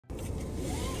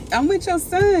I'm with your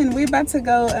son. We about to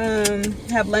go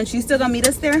have lunch. You still gonna meet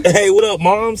us there? Hey, what up,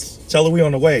 moms? Tell her we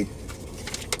on the way.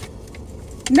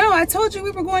 No, I told you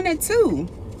we were going at 2.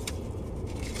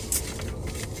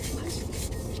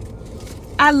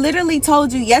 I literally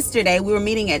told you yesterday we were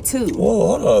meeting at 2.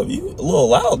 Whoa, hold up. You a little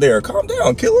loud there. Calm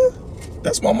down, killer.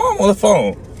 That's my mom on the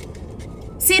phone.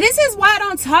 See, this is why I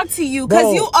don't talk to you,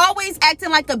 because you always acting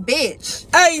like a bitch.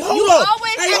 Hey, hold you up.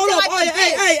 Always hey, hold up. like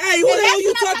Hey, who the hell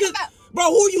you talking? Bro,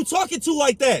 who are you talking to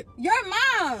like that? Your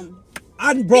mom.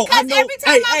 I know. Every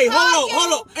time I call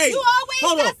hold up. Hey, you always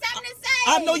got something to say.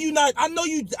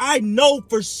 I know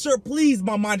for sure. Please,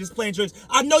 my mind is playing tricks.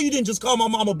 I know you didn't just call my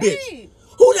mom a bitch. Babe.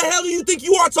 Who the hell do you think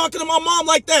you are talking to my mom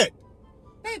like that?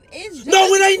 Babe, it's just... No,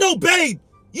 it ain't no babe.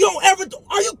 You don't ever...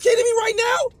 Are you kidding me right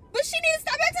now? But she needs to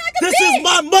stop acting like a bitch. This is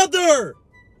my mother.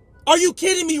 Are you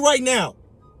kidding me right now?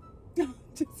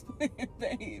 Just playing,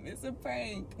 babe. It's a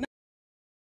prank.